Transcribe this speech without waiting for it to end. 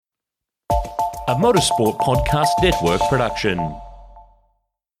a Motorsport Podcast Network production.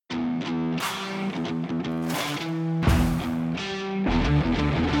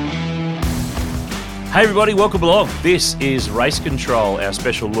 Hey everybody, welcome along. This is Race Control, our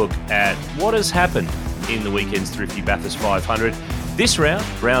special look at what has happened in the weekend's Thrifty Bathurst 500. This round,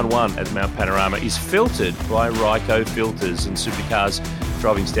 round one at Mount Panorama, is filtered by Ryco Filters, and Supercars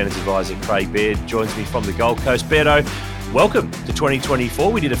Driving Standards Advisor Craig Baird joins me from the Gold Coast. Bairdo, welcome to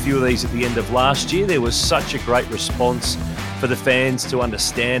 2024. We did a few of these at the end of last year. There was such a great response for the fans to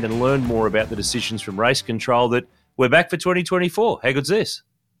understand and learn more about the decisions from Race Control that we're back for 2024. How good's this?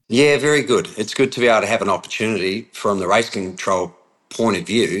 Yeah, very good. It's good to be able to have an opportunity from the Race Control point of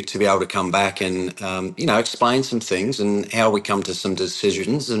view to be able to come back and, explain some things and how we come to some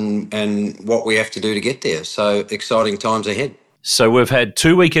decisions and what we have to do to get there. So exciting times ahead. So we've had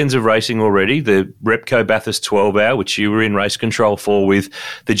 2 weekends of racing already, the Repco Bathurst 12 Hour, which you were in Race Control for with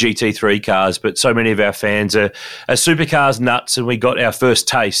the GT3 cars, but so many of our fans are Supercars nuts, and we got our first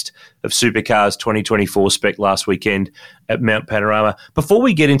taste of Supercars 2024 spec last weekend at Mount Panorama. Before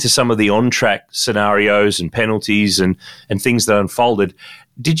we get into some of the on-track scenarios and penalties and things that unfolded,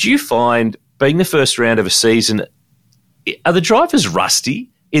 did you find, being the first round of a season, are the drivers rusty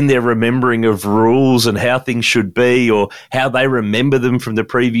in their remembering of rules and how things should be, or how they remember them from the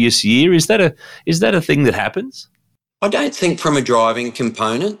previous year? Is that a thing that happens? I don't think from a driving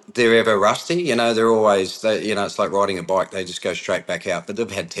component they're ever rusty. They're always, it's like riding a bike. They just go straight back out. But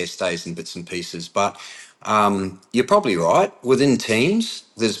they've had test days and bits and pieces. But you're probably right. Within teams,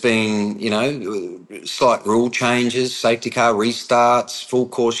 there's been, slight rule changes, safety car restarts, full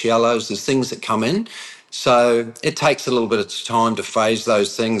course yellows. There's things that come in. So it takes a little bit of time to phase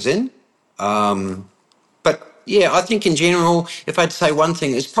those things in. But yeah, I think in general, if I'd say one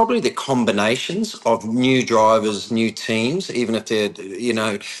thing, it's probably the combinations of new drivers, new teams, even if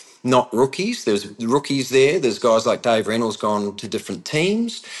they're, not rookies. There's rookies there. There's guys like Dave Reynolds gone to different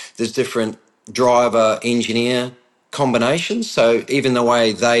teams. There's different driver-engineer combinations. So even the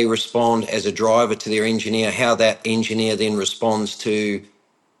way they respond as a driver to their engineer, how that engineer then responds to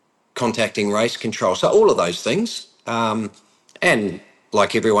contacting Race Control. So all of those things. And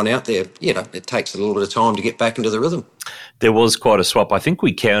like everyone out there, it takes a little bit of time to get back into the rhythm. There was quite a swap. I think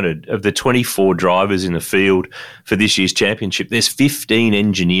we counted, of the 24 drivers in the field for this year's championship, there's 15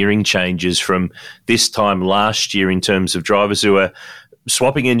 engineering changes from this time last year in terms of drivers who are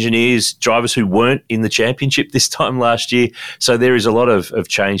swapping engineers, drivers who weren't in the championship this time last year. So there is a lot of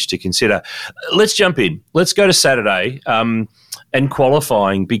change to consider. Let's jump in. Let's go to Saturday. And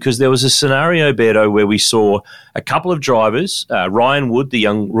qualifying, because there was a scenario, Bairdo, where we saw a couple of drivers, Ryan Wood, the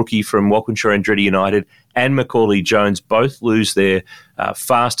young rookie from Walkinshaw Andretti United, and Macaulay Jones, both lose their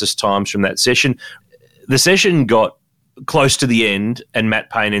fastest times from that session. The session got close to the end, and Matt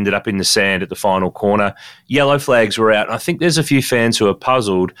Payne ended up in the sand at the final corner. Yellow flags were out, and I think there's a few fans who are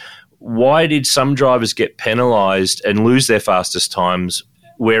puzzled. Why did some drivers get penalised and lose their fastest times,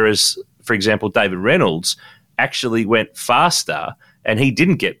 whereas, for example, David Reynolds actually went faster and he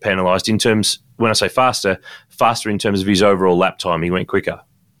didn't get penalised in terms, when I say faster in terms of his overall lap time, he went quicker?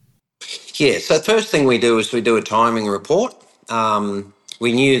 Yeah, so the first thing we do is we do a timing report.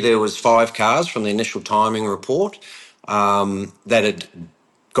 We knew there was 5 cars from the initial timing report that had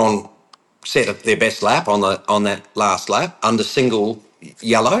set up their best lap on that last lap under single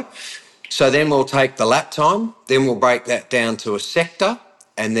yellow. So then we'll take the lap time, then we'll break that down to a sector,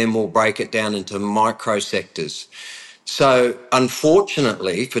 and then we'll break it down into microsectors. So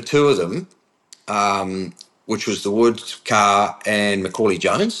unfortunately for 2 of them, which was the Wood car and Macaulay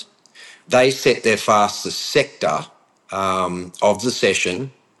Jones, they set their fastest sector of the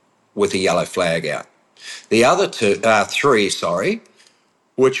session with a yellow flag out. The other 3,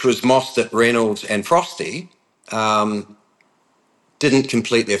 which was Mostert, Reynolds and Frosty, didn't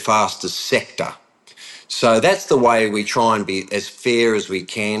complete their fastest sector. So that's the way we try and be as fair as we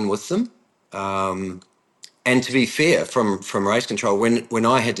can with them. And to be fair, from Race Control, when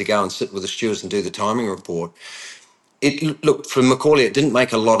I had to go and sit with the stewards and do the timing report, for Macaulay, it didn't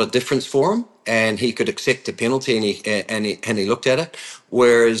make a lot of difference for him, and he could accept the penalty, and he looked at it.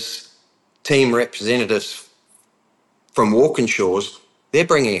 Whereas team representatives from Walkinshaw's, they're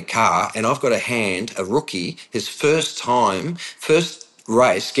bringing a car, and I've got a rookie, his first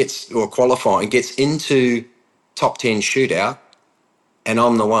race qualifying, gets into top 10 shootout, and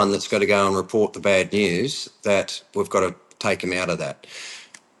I'm the one that's got to go and report the bad news that we've got to take him out of that.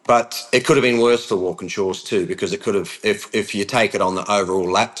 But it could have been worse for Walkinshaw's too, because it could have, if you take it on the overall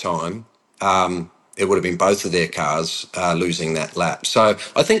lap time, it would have been both of their cars losing that lap. So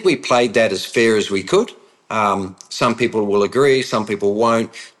I think we played that as fair as we could. Some people will agree, some people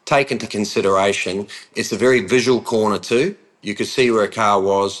won't. take into consideration, it's a very visual corner too. You could see where a car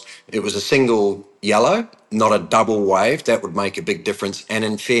was. It was a single yellow, not a double wave. That would make a big difference. And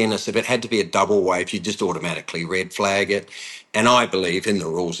in fairness, if it had to be a double wave, you just automatically red flag it. And I believe in the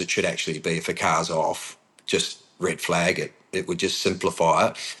rules it should actually be, if a car's off, just red flag it. It would just simplify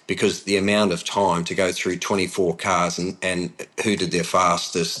it, because the amount of time to go through 24 cars and who did their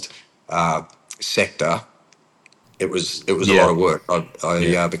fastest sector, it was a lot of work.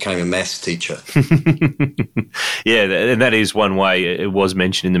 I became a maths teacher. Yeah, and that is one way. It was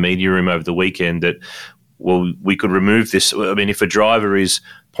mentioned in the media room over the weekend that, well, we could remove this. I mean, if a driver is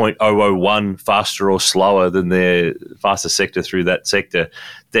 0.001 faster or slower than their fastest sector through that sector,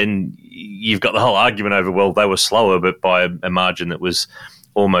 then you've got the whole argument over, well, they were slower, but by a margin that was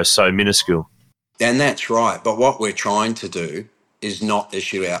almost so minuscule. And that's right. But what we're trying to do is not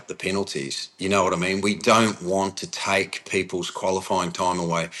issue out the penalties. You know what I mean? We don't want to take people's qualifying time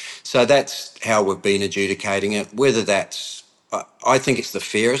away. So that's how we've been adjudicating it. Whether that's, I think it's the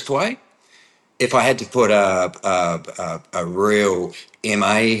fairest way. If I had to put a real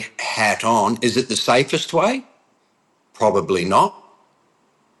MA hat on, is it the safest way? Probably not.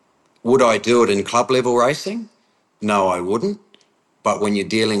 Would I do it in club level racing? No, I wouldn't. But when you're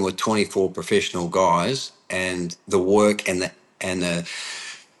dealing with 24 professional guys, and the work and the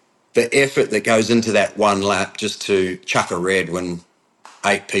effort that goes into that one lap just to chuck a red when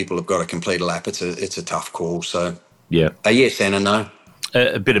 8 people have got to complete a lap, it's a tough call. So yeah, a yes and a no.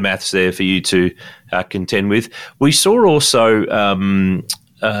 A bit of maths there for you to contend with. We saw also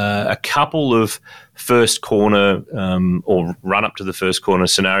a couple of first corner or run up to the first corner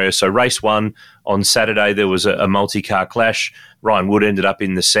scenarios. So race 1 on Saturday, there was a multi-car clash. Ryan Wood ended up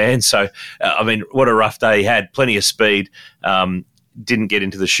in the sand. So, I mean, what a rough day he had. Plenty of speed. Didn't get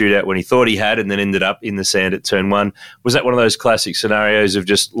into the shootout when he thought he had, and then ended up in the sand at turn 1. Was that one of those classic scenarios of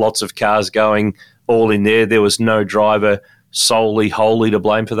just lots of cars going all in there? There was no driver wholly to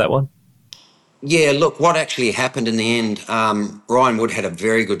blame for that one? Yeah, look, what actually happened in the end, Ryan Wood had a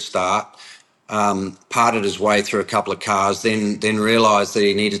very good start, parted his way through a couple of cars, then realised that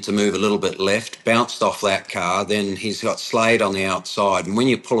he needed to move a little bit left, bounced off that car, then he's got Slade on the outside, and when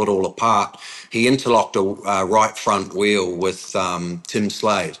you pull it all apart, he interlocked a right front wheel with Tim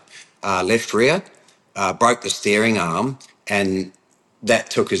Slade, left rear, broke the steering arm, and that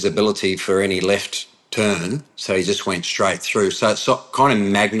took his ability for any left turn, so he just went straight through. So it's kind of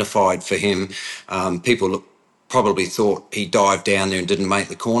magnified for him. People probably thought he dived down there and didn't make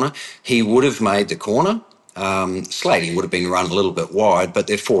the corner. He would have made the corner. Slady would have been run a little bit wide, but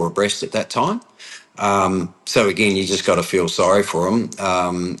they're 4 abreast at that time. So again, you just got to feel sorry for him.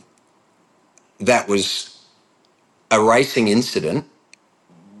 That was a racing incident,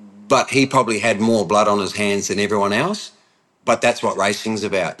 but he probably had more blood on his hands than everyone else. But that's what racing's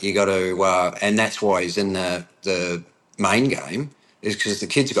about. You got to, and that's why he's in the main game, is because the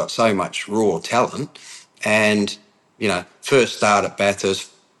kid's got so much raw talent. And, you know, first start at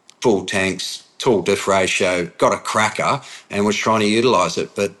Bathurst, full tanks, tall diff ratio, got a cracker, and was trying to utilise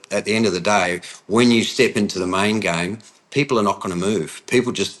it. But at the end of the day, when you step into the main game, people are not going to move.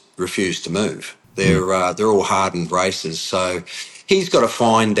 People just refuse to move. They're all hardened racers. So he's got to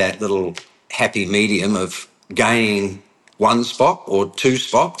find that little happy medium of gaining 1 spot or 2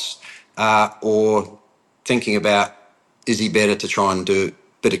 spots, or thinking about, is he better to try and do a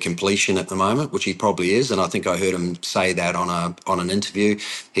bit of completion at the moment, which he probably is. And I think I heard him say that on an interview.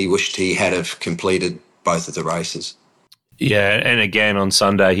 He wished he had have completed both of the races. Yeah, and again on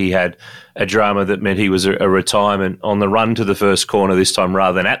Sunday he had a drama that meant he was a retirement on the run to the first corner this time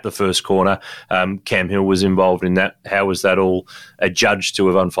rather than at the first corner. Cam Hill was involved in that. How was that all adjudged to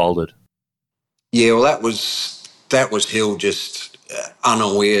have unfolded? Yeah, well, that was Hill just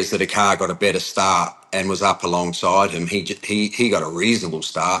unawares that a car got a better start and was up alongside him. He got a reasonable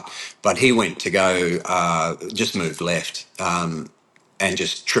start, but he went to go, just moved left, and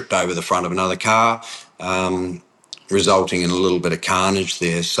just tripped over the front of another car, resulting in a little bit of carnage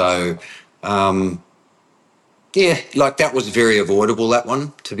there. So, yeah, like that was very avoidable, that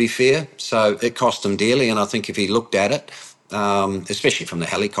one, to be fair. So it cost him dearly, and I think if he looked at it, especially from the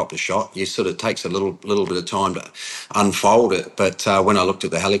helicopter shot, you sort of takes a little bit of time to unfold it. But when I looked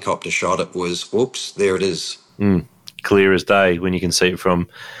at the helicopter shot, it was, whoops, there it is. Clear as day when you can see it from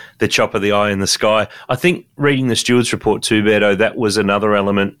the chop of the eye in the sky. I think reading the stewards report too, Bairdo, that was another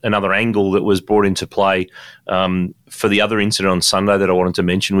element, another angle that was brought into play for the other incident on Sunday that I wanted to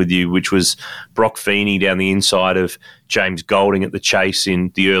mention with you, which was Brock Feeney down the inside of James Golding at the chase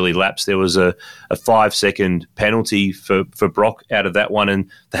in the early laps. There was a 5-second penalty for Brock out of that one, and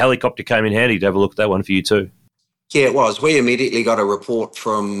the helicopter came in handy to have a look at that one for you too. Yeah, it was. We immediately got a report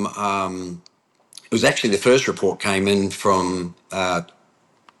from, it was actually the first report came in from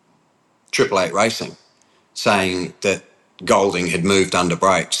Triple Eight Racing saying that Golding had moved under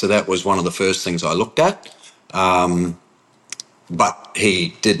brakes. So that was one of the first things I looked at. But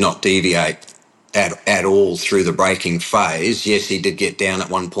he did not deviate at all through the braking phase. Yes, he did get down at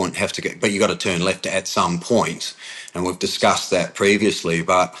one point, have to get, but you got to turn left at some point, and we've discussed that previously.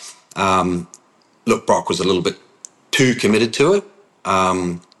 But look, Brock was a little bit too committed to it,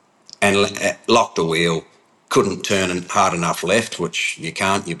 and locked a wheel. Couldn't turn hard enough left, which you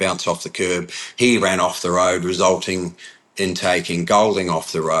can't. You bounce off the curb. He ran off the road, resulting in taking Golding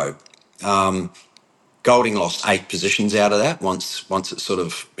off the road. Golding lost 8 positions out of that once it sort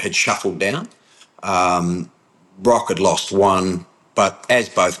of had shuffled down. Brock had lost 1, but as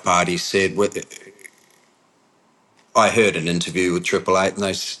both parties said, I heard an interview with Triple Eight,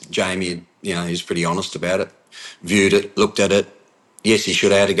 and Jamie, he was pretty honest about it, viewed it, looked at it. Yes, he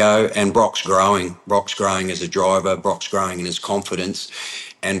should have had to go, and Brock's growing. Brock's growing as a driver. Brock's growing in his confidence,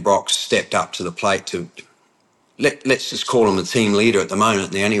 and Brock's stepped up to the plate to. Let's just call him the team leader at the moment.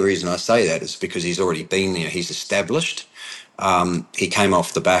 And the only reason I say that is because he's already been there. He's established. He came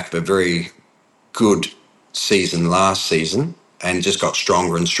off the back of a very good season last season and just got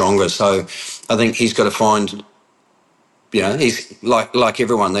stronger and stronger. So I think he's got to find, he's like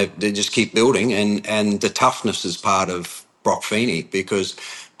everyone, they just keep building. And the toughness is part of Brock Feeney, because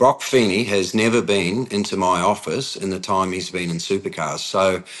Brock Feeney has never been into my office in the time he's been in supercars.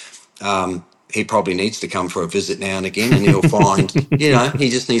 So he probably needs to come for a visit now and again, and he'll find, he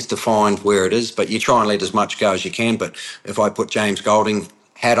just needs to find where it is. But you try and let as much go as you can. But if I put James Golding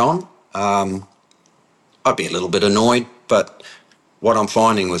hat on, I'd be a little bit annoyed. But what I'm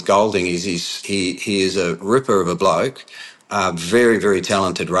finding with Golding is he is a ripper of a bloke, very, very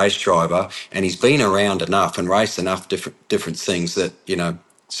talented race driver, and he's been around enough and raced enough different things that,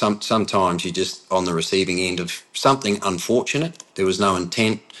 sometimes you're just on the receiving end of something unfortunate. There was no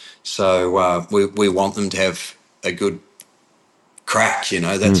intent. So we want them to have a good crack.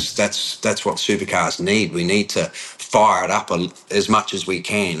 That's what supercars need. We need to fire it up as much as we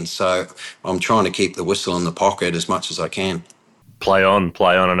can. So I'm trying to keep the whistle in the pocket as much as I can. Play on.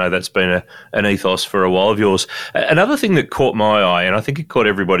 I know that's been an ethos for a while of yours. Another thing that caught my eye, and I think it caught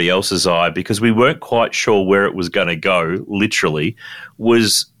everybody else's eye, because we weren't quite sure where it was going to go, literally,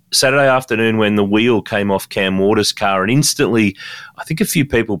 was Saturday afternoon when the wheel came off Cam Waters' car, and instantly, I think a few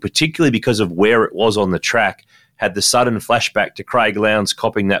people, particularly because of where it was on the track, had the sudden flashback to Craig Lowndes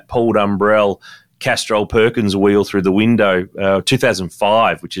copping that pulled umbrella Castrol Perkins wheel through the window,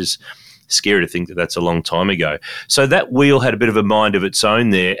 2005, which is scary to think that that's a long time ago. So that wheel had a bit of a mind of its own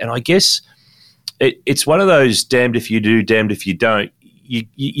there, and I guess it's one of those damned if you do, damned if you don't.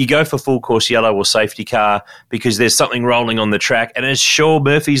 You go for full course yellow or safety car because there's something rolling on the track, and as sure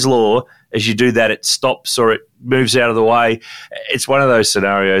Murphy's Law, as you do that, it stops or it moves out of the way. It's one of those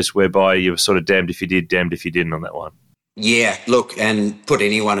scenarios whereby you're sort of damned if you did, damned if you didn't on that one. Yeah, look, and put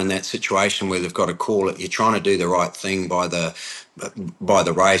anyone in that situation where they've got to call it. You're trying to do the right thing by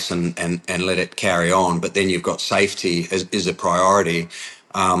the race and let it carry on, but then you've got safety is a priority.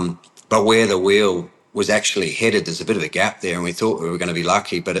 But where the wheel was actually headed, there's a bit of a gap there, and we thought we were going to be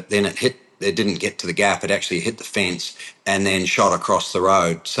lucky, but then it didn't get to the gap. It actually hit the fence and then shot across the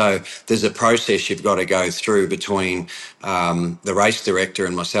road. So there's a process you've got to go through between the race director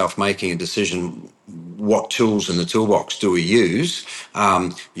and myself making a decision. What tools in the toolbox do we use?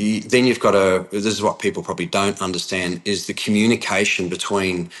 Then you've got to, this is what people probably don't understand, is the communication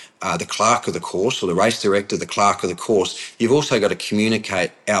between the clerk of the course, or the race director, the clerk of the course. You've also got to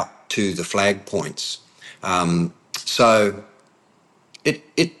communicate out to the flag points. So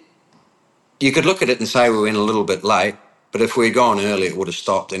you could look at it and say we went a little bit late, but if we'd gone early, it would have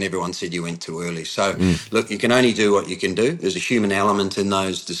stopped, and everyone said you went too early. So, look, you can only do what you can do. There's a human element in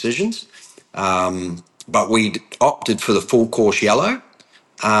those decisions. But we opted for the full course yellow.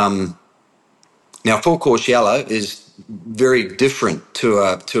 Now, full course yellow is very different to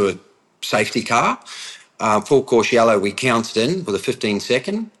a safety car. Full course yellow, we counted in with a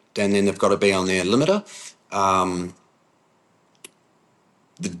 15-second, and then they've got to be on their limiter.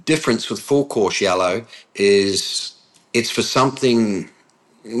 The difference with full course yellow is it's for something,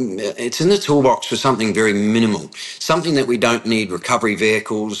 it's in the toolbox for something very minimal, something that we don't need recovery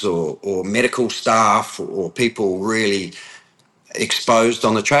vehicles or medical staff or people really exposed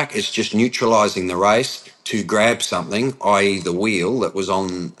on the track. It's just neutralising the race to grab something, i.e. the wheel that was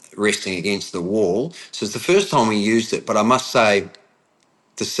on resting against the wall. So it's the first time we used it, but I must say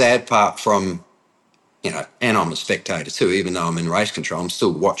the sad part from and I'm a spectator too, even though I'm in race control, I'm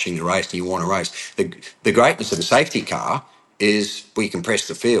still watching the race and you want to race. The greatness of a safety car is we compress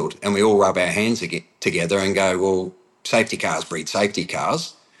the field and we all rub our hands together and go, well, safety cars breed safety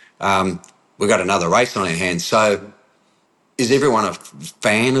cars. We've got another race on our hands. So is everyone a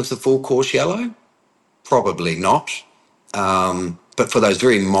fan of the full course yellow? Probably not. But for those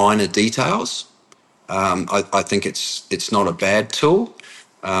very minor details, I think it's not a bad tool.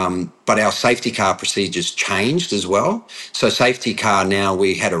 But our safety car procedures changed as well. So safety car now,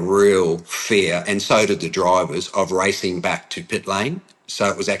 we had a real fear, and so did the drivers, of racing back to pit lane. So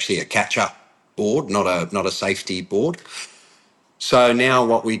it was actually a catch-up board, not a safety board. So now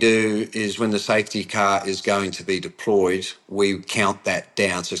what we do is when the safety car is going to be deployed, we count that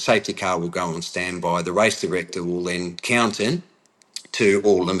down. So safety car will go on standby. The race director will then count in to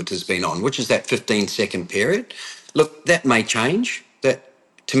all limiters been on, which is that 15-second period. Look, that may change. That,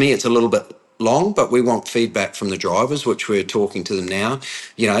 to me, it's a little bit long, but we want feedback from the drivers, which we're talking to them now.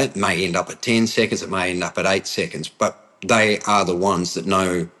 It may end up at 10 seconds, it may end up at 8 seconds, but they are the ones that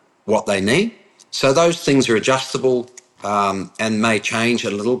know what they need. So those things are adjustable and may change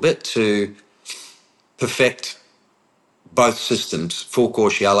a little bit to perfect both systems, full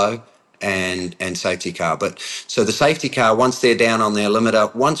course yellow and safety car. But so the safety car, once they're down on their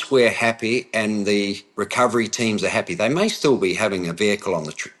limiter, once we're happy and the recovery teams are happy, they may still be having a vehicle on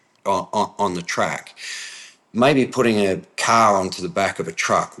the track, maybe putting a car onto the back of a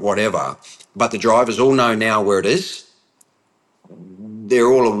truck, whatever. But the drivers all know now where it is. They're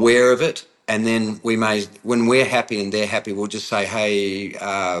all aware of it. And then we may, when we're happy and they're happy, we'll just say, hey,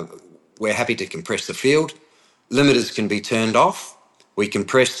 we're happy to compress the field. Limiters can be turned off. We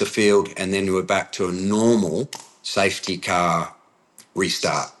compress the field and then we're back to a normal safety car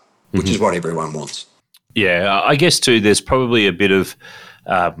restart, which is what everyone wants. Yeah, I guess too, there's probably a bit of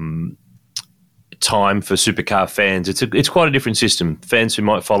time for supercar fans. It's quite a different system. Fans who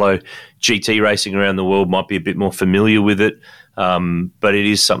might follow GT racing around the world might be a bit more familiar with it, but it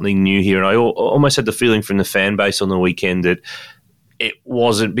is something new here. And I almost had the feeling from the fan base on the weekend that it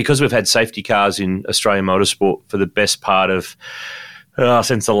wasn't, because we've had safety cars in Australian motorsport for the best part of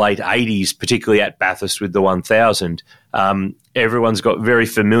since the late 80s, particularly at Bathurst with the 1000. Everyone's got very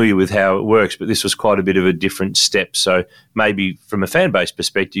familiar with how it works, but this was quite a bit of a different step. So maybe from a fan base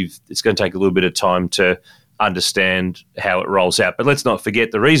perspective, it's going to take a little bit of time to understand how it rolls out. But let's not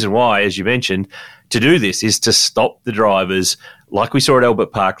forget the reason why, as you mentioned, to do this is to stop the drivers, like we saw at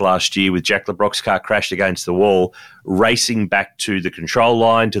Albert Park last year with Jack LeBrock's car crashed against the wall, racing back to the control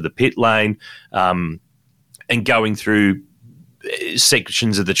line, to the pit lane, and going through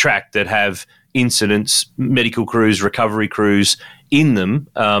sections of the track that have incidents, medical crews, recovery crews in them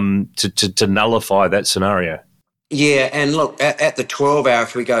to nullify that scenario. Yeah, and look, at the 12 hour,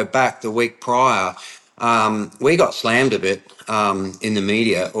 if we go back the week prior, we got slammed a bit in the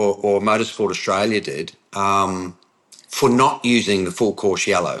media, or Motorsport Australia did, for not using the full course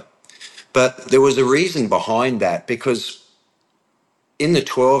yellow. But there was a reason behind that, because in the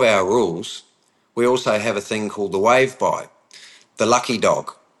 12 hour rules, we also have a thing called the wave by, the lucky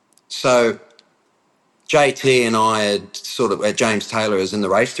dog. So JT and I had sort of, James Taylor is in the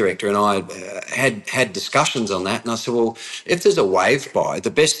race director, and I had discussions on that. And I said, well, if there's a wave by,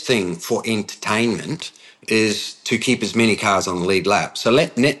 the best thing for entertainment is to keep as many cars on the lead lap. So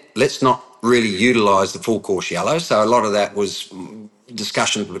let's not really utilise the full course yellow. So a lot of that was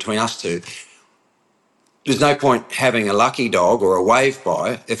discussion between us two. There's no point having a lucky dog or a wave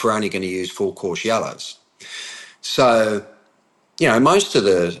by if we're only going to use full course yellows. So, most of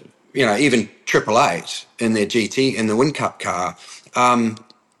the, even Triple Eight in their GT, in the Win Cup car,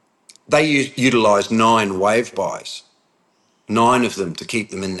 they utilise 9 wave buys, 9 of them to keep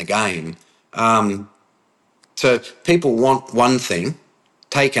them in the game. So people want one thing,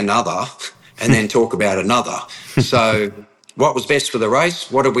 take another, and then talk about another. So what was best for the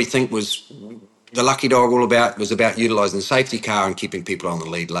race? What did we think was the lucky dog all about? Was about utilising the safety car and keeping people on the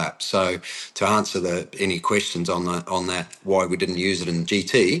lead lap. So to answer any questions on that, why we didn't use it in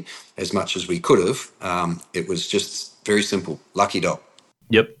GT as much as we could have, it was just very simple, lucky dog.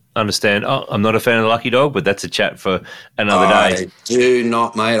 Yep, understand. I'm not a fan of the lucky dog, but that's a chat for another day. I do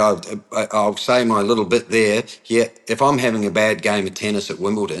not, mate. I'll say my little bit there. Yeah, if I'm having a bad game of tennis at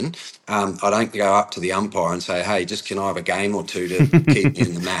Wimbledon, I don't go up to the umpire and say, "Hey, can I have a game or two to keep me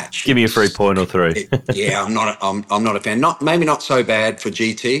in the match?" Give me a free point or 3. Yeah, I'm not a fan. Maybe not so bad for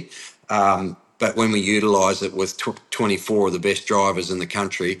GT, but when we utilise it with 24 of the best drivers in the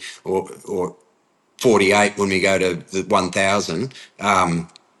country, or 48 when we go to the 1000.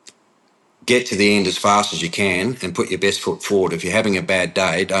 get to the end as fast as you can and put your best foot forward. If you're having a bad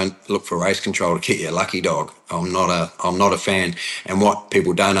day, don't look for race control to get you a lucky dog. I'm not a fan. And what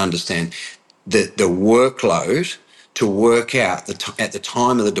people don't understand, the workload to work out at the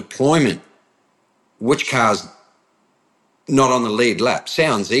time of the deployment which car's not on the lead lap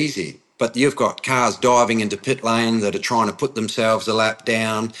sounds easy, but you've got cars diving into pit lane that are trying to put themselves a lap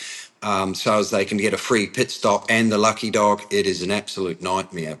down, so as they can get a free pit stop and the lucky dog. It is an absolute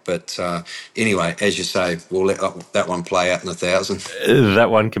nightmare. But anyway, as you say, we'll let that one play out in 1,000. That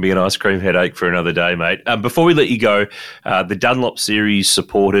one can be an ice cream headache for another day, mate. Before we let you go, the Dunlop Series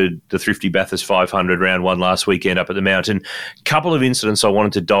supported the Thrifty Bathurst 500 round one last weekend up at the mountain. Couple of incidents I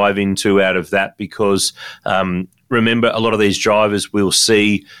wanted to dive into out of that because remember, a lot of these drivers we'll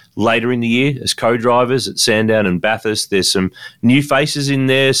see later in the year as co-drivers at Sandown and Bathurst. There's some new faces in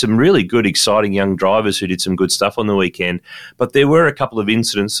there, some really good, exciting young drivers who did some good stuff on the weekend. But there were a couple of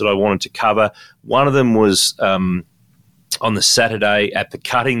incidents that I wanted to cover. One of them was on the Saturday at the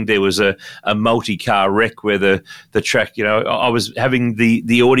cutting. There was a multi-car wreck where the track, I was having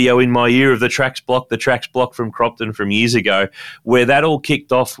the audio in my ear of the tracks block from Cropton from years ago, where that all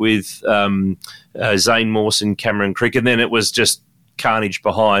kicked off with Zane Mawson, Cameron Crick, and then it was just carnage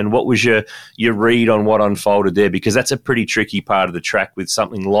behind. What was your read on what unfolded there? Because that's a pretty tricky part of the track with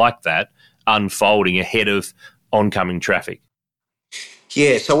something like that unfolding ahead of oncoming traffic.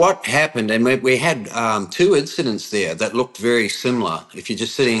 Yeah, so what happened, and we had two incidents there that looked very similar. If you're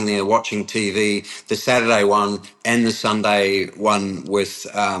just sitting there watching TV, the Saturday one and the Sunday one with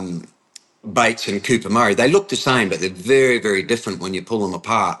Bates and Cooper Murray, they look the same, but they're very, very different when you pull them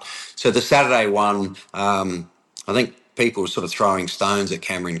apart. So the Saturday one, I think people were sort of throwing stones at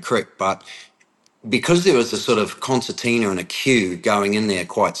Cameron Crick, but because there was a sort of concertina and a queue going in there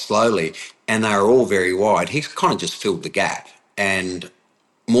quite slowly, and they were all very wide, he kind of just filled the gap, and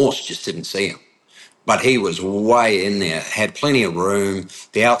Morse just didn't see him. But he was way in there, had plenty of room.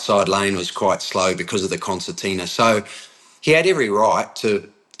 The outside lane was quite slow because of the concertina. So he had every right to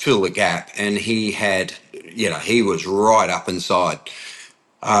fill the gap, and he was right up inside.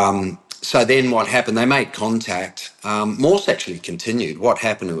 So then what happened, they made contact. Morse actually continued. What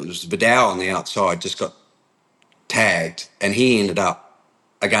happened, it was Vidal on the outside just got tagged, and he ended up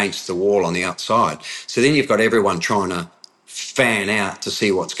against the wall on the outside. So then you've got everyone trying to fan out to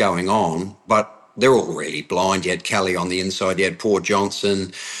see what's going on, but they're already blind. You had Kelly on the inside, you had Paul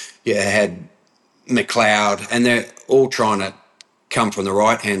Johnson, you had McLeod, and they're all trying to come from the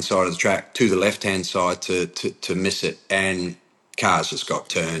right-hand side of the track to the left-hand side to miss it, and cars just got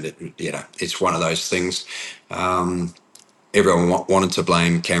turned. It's one of those things. Everyone wanted to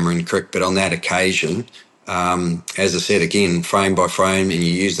blame Cameron Crick, but on that occasion, as I said, again, frame by frame, and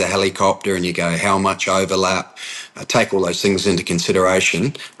you use the helicopter and you go, how much overlap? Take all those things into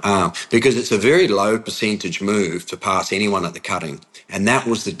consideration, because it's a very low percentage move to pass anyone at the cutting. And that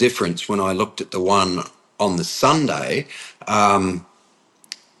was the difference when I looked at the one on the Sunday.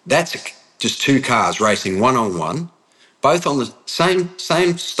 That's just two cars racing one-on-one, both on the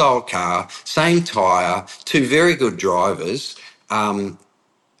same style car, same tyre, two very good drivers.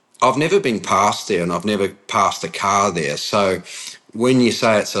 I've never been past there, and I've never passed a car there. So when you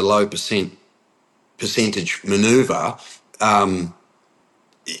say it's a low percentage manoeuvre,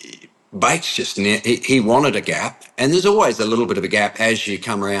 Bates he wanted a gap, and there's always a little bit of a gap as you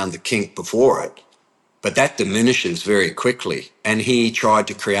come around the kink before it, but that diminishes very quickly. And he tried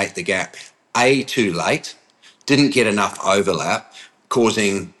to create the gap, too late, didn't get enough overlap,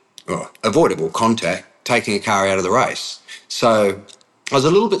 causing avoidable contact, taking a car out of the race. So I was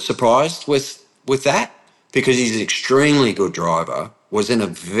a little bit surprised with that, because he's an extremely good driver, was in a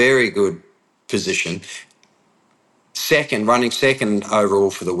very good position, running second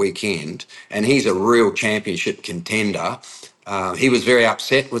overall for the weekend, and he's a real championship contender. He was very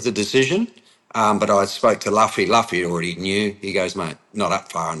upset with the decision, but I spoke to Luffy. Luffy already knew. He goes, mate, not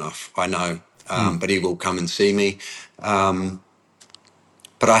up far enough, I know, but he will come and see me.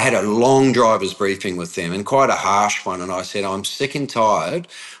 But I had a long driver's briefing with them, and quite a harsh one, and I said, I'm sick and tired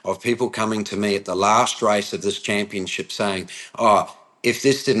of people coming to me at the last race of this championship saying, if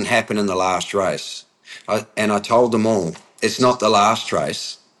this didn't happen in the last race. And I told them all, it's not the last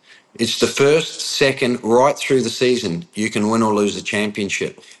race. It's the first, second, right through the season. You can win or lose a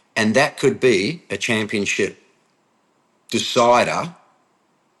championship. And that could be a championship decider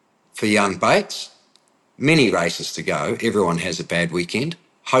for young Bates. Many races to go. Everyone has a bad weekend.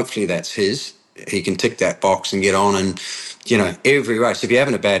 Hopefully that's his. He can tick that box and get on. And, every race, if you're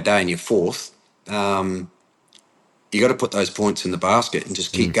having a bad day and you're fourth, you got to put those points in the basket and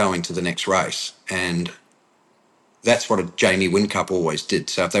just keep going to the next race. And that's what a Jamie Whincup always did.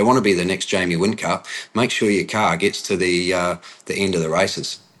 So if they want to be the next Jamie Whincup, make sure your car gets to the end of the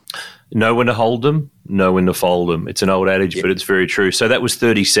races. Know when to hold them, know when to fold them. It's an old adage, Yep. but it's very true. So that was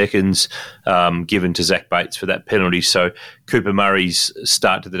 30 seconds given to Zach Bates for that penalty. So Cooper Murray's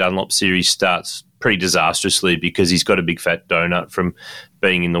start to the Dunlop Series starts pretty disastrously because he's got a big fat donut from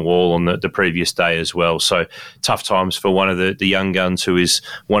being in the wall on the previous day as well. So tough times for one of the young guns who is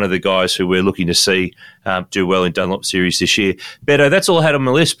one of the guys who we're looking to see do well in Dunlop Series this year. Beto, that's all I had on my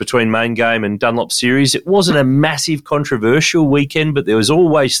list between main game and Dunlop Series. It wasn't a massive controversial weekend, but there was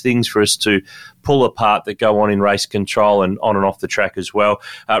always things for us to pull apart that go on in race control and on and off the track as well.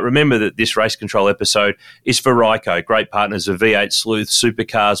 Remember that this race control episode is for Ryco, great partners of V8 Sleuth,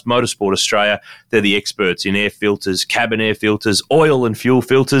 Supercars, Motorsport Australia. They're the experts in air filters, cabin air filters, oil and fuel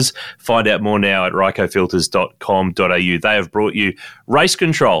filters. Find out more now at rycofilters.com.au. They have brought you race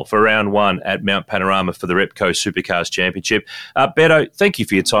control for round one at Mount Panorama for the Repco Supercars Championship. Beto, thank you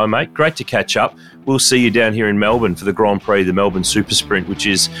for your time, mate. Great to catch up. We'll see you down here in Melbourne for the Grand Prix, the Melbourne Super Sprint, which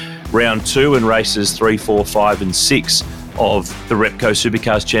is round 2 and races 3, 4, 5 and 6 of the Repco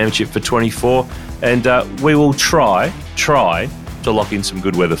Supercars Championship for 24. And we will try to lock in some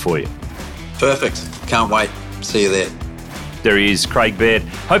good weather for you. Perfect. Can't wait. See you there. There he is, Craig Baird.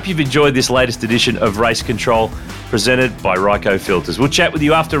 Hope you've enjoyed this latest edition of Race Control presented by Ryco Filters. We'll chat with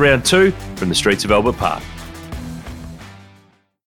you after round 2 from the streets of Albert Park.